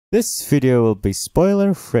This video will be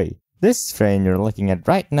spoiler free. This frame you're looking at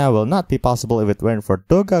right now will not be possible if it weren't for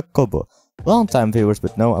Doga Kobo. Longtime viewers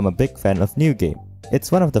would know I'm a big fan of New Game.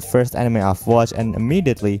 It's one of the first anime I've watched and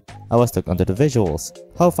immediately I was hooked onto the visuals.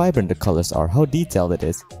 How vibrant the colors are, how detailed it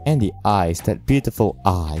is, and the eyes, that beautiful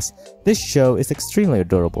eyes. This show is extremely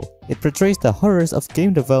adorable. It portrays the horrors of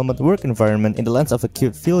game development work environment in the lens of a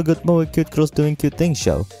cute feel-good moe cute girls doing cute things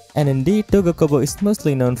show. And indeed, Doga Kobo is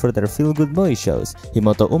mostly known for their feel-good moe shows.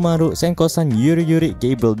 Himoto Umaru, Senko-san, Yuri,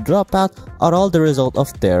 Gabriel Dropout are all the result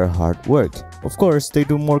of their hard work. Of course, they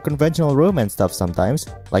do more conventional romance stuff sometimes,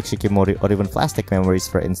 like Shikimori or even Plastic Memories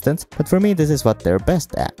for instance, but for me this is what they're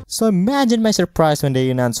best at. So imagine my surprise when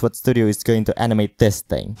they announced what studio is going to animate this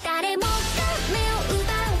thing.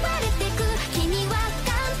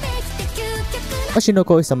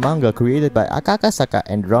 Oshinoko is a manga created by Akasaka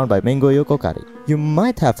and drawn by Mengo Yokokari. You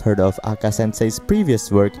might have heard of Aka-sensei's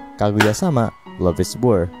previous work, Kaguya-sama, Love is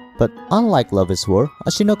War. But unlike Love is War,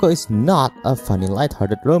 Oshinoko is not a funny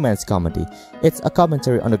lighthearted romance comedy. It's a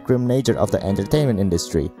commentary on the grim nature of the entertainment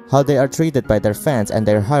industry, how they are treated by their fans and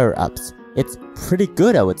their higher-ups. It's pretty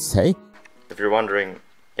good, I would say. If you're wondering,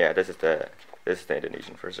 yeah, this is the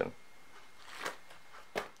Indonesian version.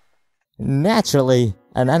 Naturally,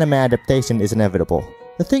 an anime adaptation is inevitable.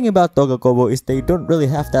 The thing about Doga Kobo is they don't really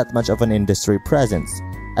have that much of an industry presence,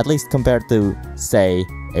 at least compared to, say,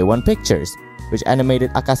 A1 Pictures, which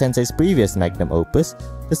animated Aka-sensei's previous magnum opus.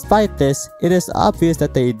 Despite this, it is obvious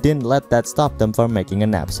that they didn't let that stop them from making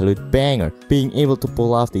an absolute banger, being able to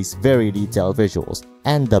pull off these very detailed visuals.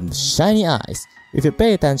 And the shiny eyes. If you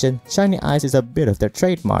pay attention, shiny eyes is a bit of their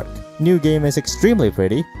trademark. New Game is extremely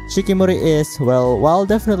pretty. Shikimori is, well, while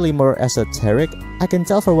definitely more esoteric, I can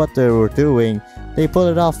tell for what they were doing, they pulled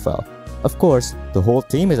it off well. Of course, the whole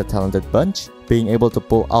team is a talented bunch, being able to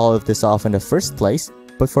pull all of this off in the first place,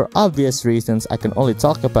 but for obvious reasons I can only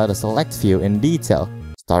talk about a select few in detail.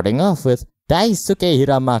 Starting off with Daisuke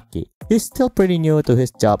Hiramaki. He's still pretty new to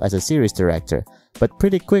his job as a series director, but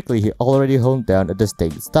pretty quickly he already honed down a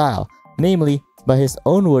distinct style. Namely, by his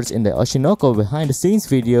own words in the Oshinoko behind the scenes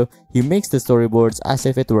video, he makes the storyboards as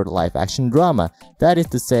if it were live action drama. That is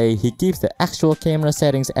to say, he keeps the actual camera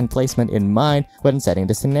settings and placement in mind when setting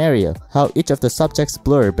the scenario, how each of the subjects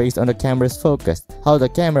blur based on the camera's focus, how the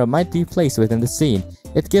camera might be placed within the scene.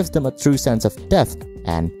 It gives them a true sense of depth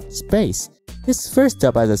and space. His first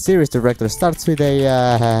job as a series director starts with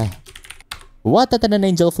a what that an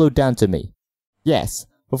angel flew down to me. Yes.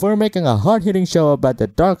 Before making a hard-hitting show about the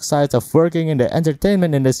dark sides of working in the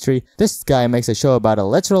entertainment industry, this guy makes a show about a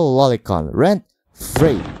literal lolicon,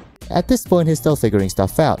 rent-free. At this point, he's still figuring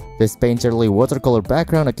stuff out. This painterly watercolor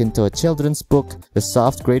background akin to a children's book, the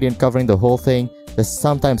soft gradient covering the whole thing, the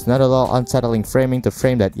sometimes not at all unsettling framing to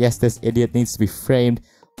frame that yes, this idiot needs to be framed.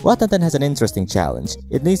 Wataten has an interesting challenge.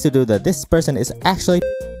 It needs to do that this person is actually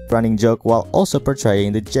running joke while also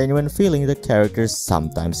portraying the genuine feeling the character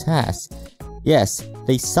sometimes has. Yes,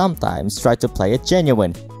 they sometimes try to play it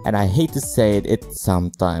genuine, and I hate to say it, it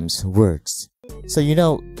sometimes works. So you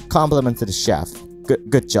know, compliments to the chef.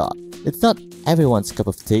 Good job. It's not everyone's cup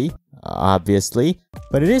of tea, obviously,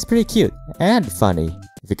 but it is pretty cute and funny.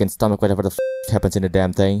 If you can stomach whatever the happens in the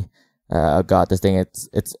damn thing. Oh god, this thing,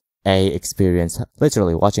 it's a experience.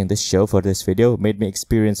 Literally, watching this show for this video made me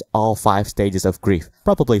experience all 5 stages of grief,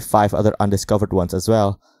 probably 5 other undiscovered ones as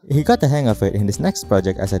well. He got the hang of it in his next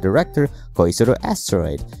project as a director, Koizuru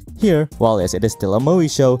Asteroid. Here, while yes, it is still a moe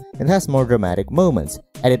show, it has more dramatic moments,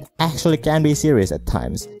 and it actually can be serious at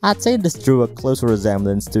times. I'd say this drew a closer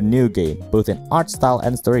resemblance to New Game, both in art style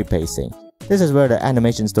and story pacing. This is where the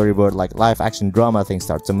animation storyboard like live action drama thing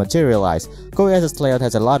starts to materialize. Koya's layout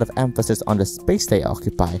has a lot of emphasis on the space they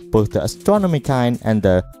occupy, both the astronomy kind and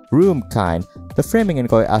the room kind. The framing in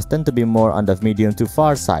Koya's tend to be more on the medium to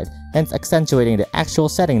far side, hence accentuating the actual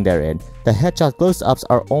setting they're in. The headshot close-ups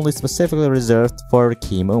are only specifically reserved for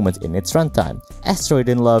key moments in its runtime. Asteroid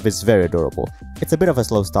in Love is very adorable. It's a bit of a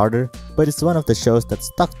slow starter, but it's one of the shows that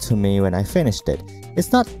stuck to me when I finished it.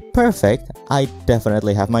 It's not perfect, I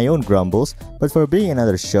definitely have my own grumbles, but for being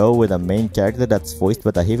another show with a main character that's voiced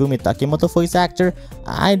by the Hifumi Takimoto voice actor,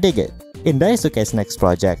 I dig it. In Daisuke's next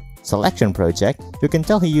project, Selection Project, you can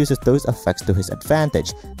tell he uses those effects to his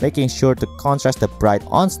advantage, making sure to contrast the bright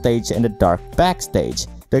onstage and the dark backstage.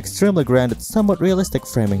 The extremely grounded, somewhat realistic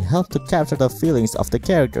framing helped to capture the feelings of the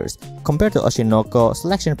characters. Compared to Oshinoko,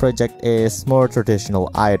 Selection Project is more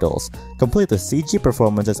traditional idols, complete with CG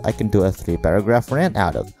performances I can do a 3-paragraph rant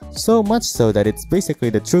out of. So much so that it's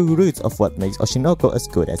basically the true roots of what makes Oshinoko as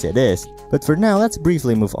good as it is. But for now, let's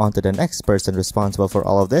briefly move on to the next person responsible for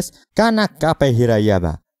all of this, Kanakabe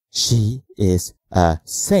Hirayama. She is a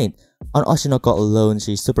saint. On Oshinoko alone,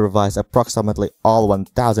 she supervised approximately all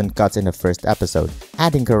 1000 cuts in the first episode,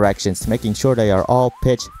 adding corrections, making sure they are all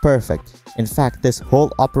pitch perfect. In fact, this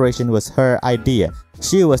whole operation was her idea.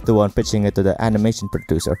 She was the one pitching it to the animation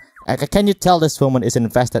producer. Can you tell this woman is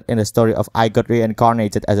invested in the story of I got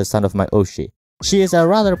reincarnated as a son of my OSHI? She is a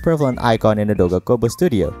rather prevalent icon in the Dogakobo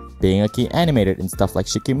studio, being a key animator in stuff like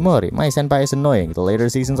Shikimori, My Senpai is Annoying, the later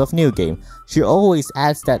seasons of New Game. She always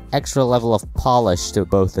adds that extra level of polish to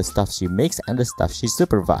both the stuff she makes and the stuff she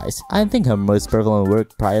supervises. I think her most prevalent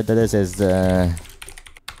work prior to this is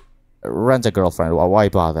Rent a Girlfriend, why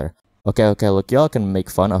bother? Okay, look, y'all can make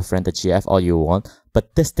fun of Rent a GF all you want,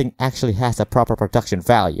 but this thing actually has a proper production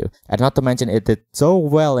value. And not to mention it did so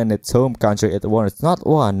well in its home country, it won not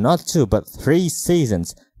 1, not 2, but 3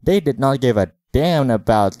 seasons. They did not give a damn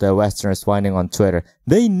about the Westerners whining on Twitter.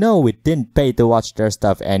 They know we didn't pay to watch their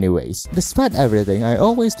stuff anyways. Despite everything, I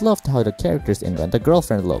always loved how the characters in Rent a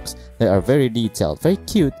Girlfriend looks. They are very detailed, very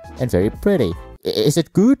cute, and very pretty. Is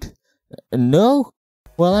it good? No?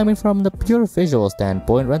 Well, I mean, from the pure visual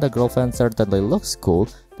standpoint, Rent a Girlfriend certainly looks cool.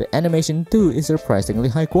 The animation too is surprisingly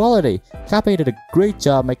high quality. Kappei did a great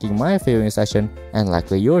job making my viewing session, and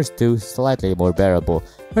likely yours too, slightly more bearable.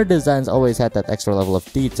 Her designs always had that extra level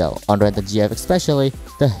of detail. On Rent a GF especially,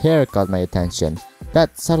 the hair caught my attention.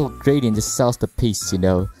 That subtle gradient just sells the piece, you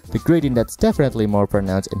know. The gradient that's definitely more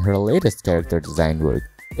pronounced in her latest character design work.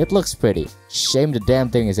 It looks pretty. Shame the damn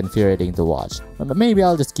thing is infuriating to watch. But maybe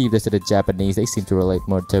I'll just keep this to the Japanese, they seem to relate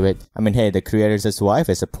more to it. I mean, hey, the creator's wife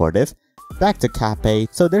is supportive. Back to Kappei,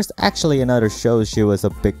 so there's actually another show she was a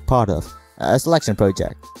big part of. A selection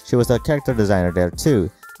project. She was a character designer there too,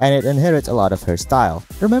 and it inherits a lot of her style.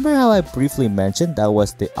 Remember how I briefly mentioned that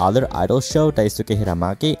was the other idol show Daisuke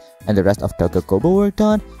Hiramaki and the rest of Dogakobo worked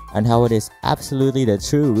on, and how it is absolutely the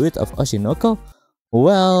true root of Oshinoko?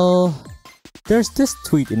 Well, there's this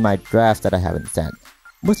tweet in my draft that I haven't sent,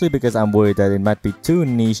 mostly because I'm worried that it might be too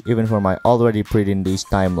niche even for my already pretty niche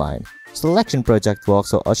timeline. Selection project walk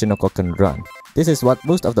so Oshinoko can run. This is what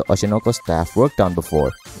most of the Oshinoko staff worked on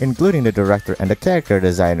before, including the director and the character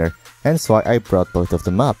designer, hence why I brought both of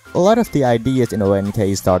them up. A lot of the ideas in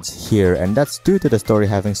ONK starts here, and that's due to the story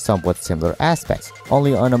having somewhat similar aspects,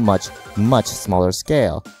 only on a much smaller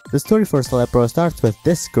scale. The story for Celepro starts with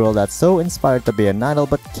this girl that's so inspired to be an idol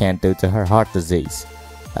but can't due to her heart disease.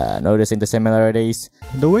 Noticing the similarities?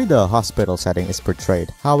 The way the hospital setting is portrayed,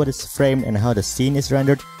 how it is framed, and how the scene is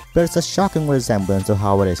rendered bears a shocking resemblance to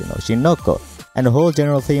how it is in Oshinoko. And the whole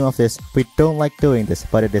general theme of this, we don't like doing this,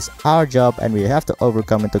 but it is our job and we have to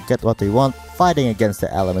overcome it to get what we want, fighting against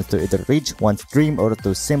the elements to either reach one's dream or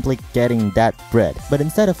to simply getting that bread. But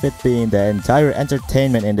instead of it being the entire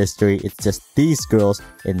entertainment industry, it's just these girls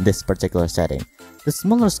in this particular setting. The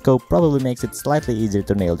smaller scope probably makes it slightly easier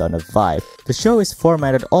to nail down a vibe. The show is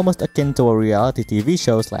formatted almost akin to a reality TV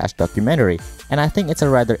show / documentary, and I think it's a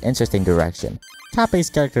rather interesting direction. Kappei's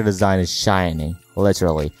character design is shining,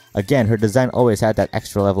 literally. Again, her design always had that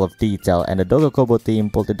extra level of detail, and the Dogakobo team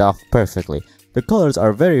pulled it off perfectly. The colors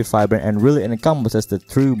are very vibrant and really encompasses the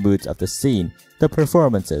true moods of the scene. The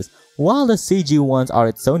performances, while the CG ones are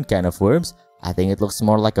its own can of worms, I think it looks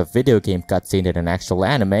more like a video game cutscene than an actual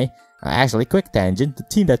anime. Actually, quick tangent, the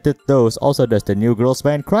team that did those also does the New Girls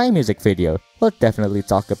Band Cry music video. We'll definitely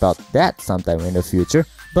talk about that sometime in the future,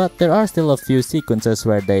 but there are still a few sequences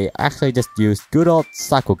where they actually just used good old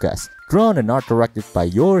Sakugas, drawn and art directed by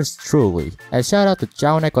yours truly. And shout out to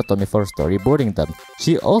Chaone Kotomi for storyboarding them.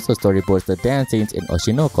 She also storyboards the dance scenes in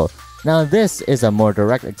Oshinoko. Now this is a more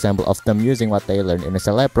direct example of them using what they learned in a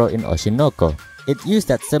Celepro in Oshinoko. It used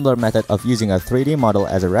that similar method of using a 3D model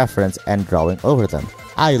as a reference and drawing over them.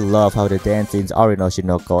 I love how the dance scenes are in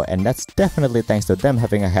Oshinoko, and that's definitely thanks to them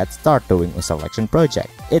having a head start doing a selection project.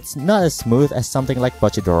 It's not as smooth as something like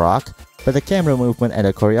Bocce the Rock, but the camera movement and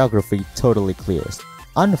the choreography totally clears.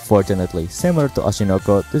 Unfortunately, similar to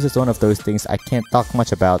Oshinoko, this is one of those things I can't talk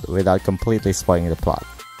much about without completely spoiling the plot.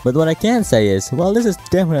 But what I can say is, while this is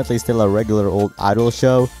definitely still a regular old idol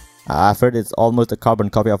show, I've heard it's almost a carbon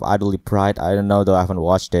copy of Idol Pride. I don't know though, I haven't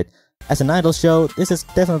watched it. As an idol show, this is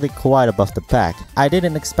definitely quite above the pack. I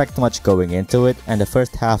didn't expect much going into it, and the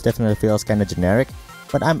first half definitely feels kinda generic,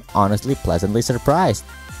 but I'm honestly pleasantly surprised.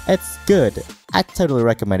 It's good. I'd totally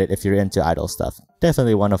recommend it if you're into idol stuff.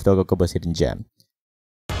 Definitely one of Dogakobo's hidden gem.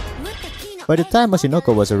 By the time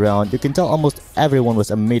Oshinoko was around, you can tell almost everyone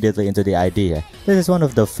was immediately into the idea. This is one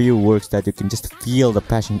of the few works that you can just feel the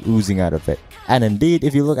passion oozing out of it. And indeed,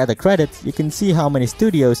 if you look at the credits, you can see how many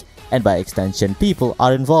studios, and by extension people,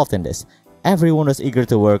 are involved in this. Everyone was eager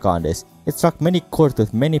to work on this. It struck many chords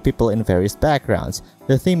with many people in various backgrounds.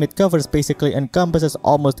 The theme it covers basically encompasses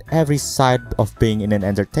almost every side of being in an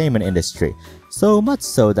entertainment industry. So much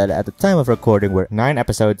so that at the time of recording we're 9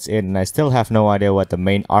 episodes in and I still have no idea what the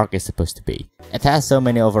main arc is supposed to be. It has so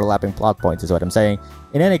many overlapping plot points is what I'm saying.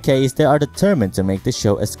 In any case, they are determined to make the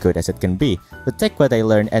show as good as it can be, to take what they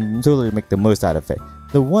learn and truly make the most out of it.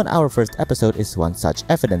 The 1-hour first episode is one such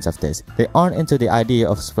evidence of this. They aren't into the idea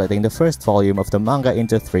of splitting the first volume of the manga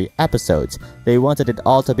into 3 episodes. They wanted it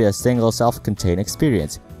all to be a single self-contained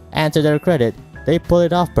experience. And to their credit, they pull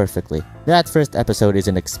it off perfectly. That first episode is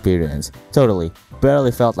an experience. Totally.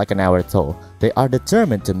 Barely felt like an hour at all. They are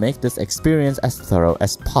determined to make this experience as thorough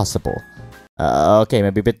as possible. Okay,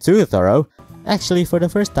 maybe a bit too thorough. Actually, for the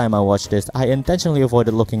first time I watched this, I intentionally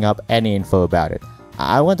avoided looking up any info about it.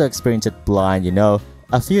 I want to experience it blind, you know.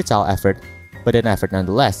 A futile effort, but an effort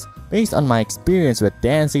nonetheless. Based on my experience with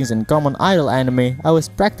dancings and common idol anime, I was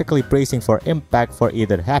practically bracing for impact for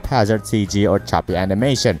either haphazard CG or choppy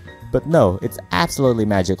animation. But no, it's absolutely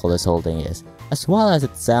magical this whole thing is. As well as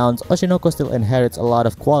it sounds, Oshinoko still inherits a lot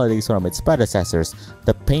of qualities from its predecessors.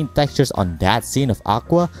 The paint textures on that scene of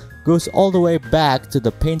Aqua goes all the way back to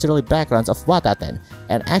the painterly backgrounds of Wataten,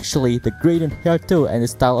 and actually the gradient here too and the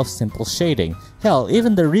style of simple shading. Hell,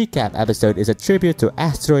 even the recap episode is a tribute to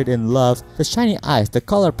Asteroid in Love, the shiny eyes, the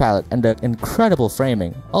color palette, and the incredible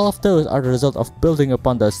framing. All of those are the result of building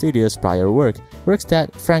upon the studio's prior works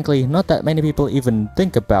that, frankly, not that many people even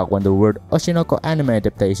think about when the word Oshinoko anime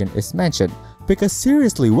adaptation is mentioned. Because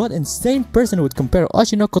seriously, what insane person would compare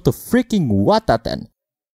Oshinoko to freaking Wataten?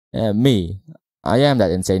 Me. I am that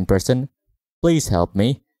insane person. Please help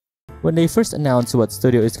me. When they first announced what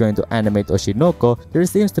studio is going to animate Oshinoko, there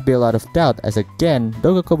seems to be a lot of doubt as again,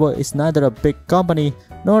 Dogakobo is neither a big company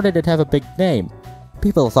nor did it have a big name.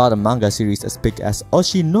 People thought a manga series as big as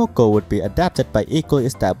Oshinoko would be adapted by equally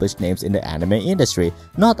established names in the anime industry,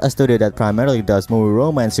 not a studio that primarily does movie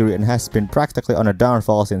romance series and has been practically on a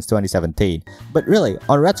downfall since 2017. But really,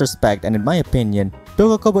 on retrospect and in my opinion,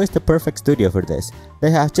 Dogakobo is the perfect studio for this. They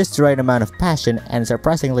have just the right amount of passion and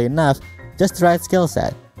surprisingly enough, just the right skill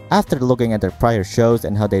set. After looking at their prior shows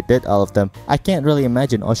and how they did all of them, I can't really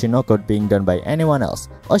imagine Oshinoko being done by anyone else.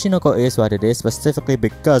 Oshinoko is what it is specifically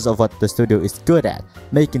because of what the studio is good at,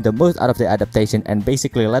 making the most out of the adaptation and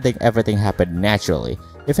basically letting everything happen naturally.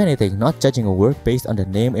 If anything, not judging a work based on the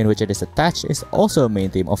name in which it is attached is also a main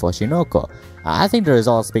theme of Oshinoko. I think the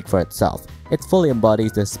results speak for itself. It fully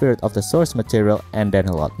embodies the spirit of the source material and then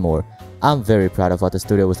a lot more. I'm very proud of what the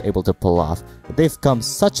studio was able to pull off. They've come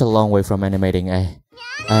such a long way from animating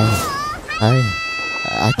I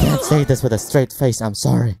can't say this with a straight face, I'm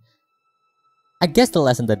sorry. I guess the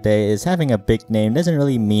lesson today is having a big name doesn't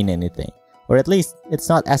really mean anything. Or at least, it's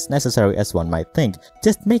not as necessary as one might think.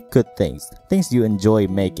 Just make good things you enjoy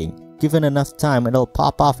making. Given enough time, it'll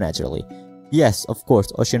pop off naturally. Yes, of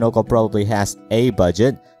course, Oshinoko probably has a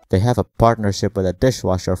budget. They have a partnership with a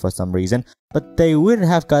dishwasher for some reason, but they wouldn't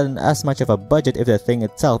have gotten as much of a budget if the thing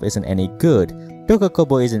itself isn't any good.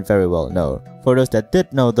 Dogakobo isn't very well known. For those that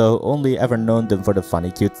did know though, only ever known them for the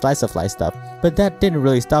funny cute slice of life stuff, but that didn't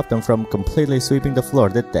really stop them from completely sweeping the floor,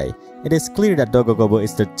 did they? It is clear that Dogakobo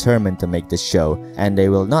is determined to make this show, and they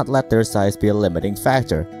will not let their size be a limiting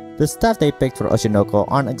factor. The staff they picked for Oshinoko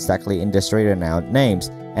aren't exactly industry-renowned names,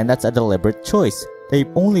 and that's a deliberate choice. They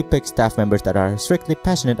only pick staff members that are strictly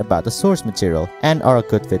passionate about the source material and are a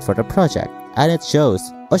good fit for the project. And it shows.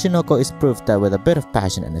 Oshinoko is proof that with a bit of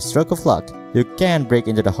passion and a stroke of luck, you can break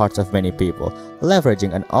into the hearts of many people,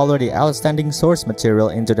 leveraging an already outstanding source material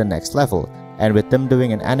into the next level. And with them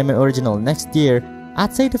doing an anime original next year,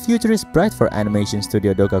 I'd say the future is bright for animation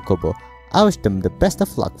studio Dogakobo. I wish them the best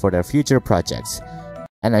of luck for their future projects.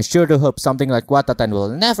 And I sure do hope something like Wataten will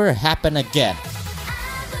never happen again.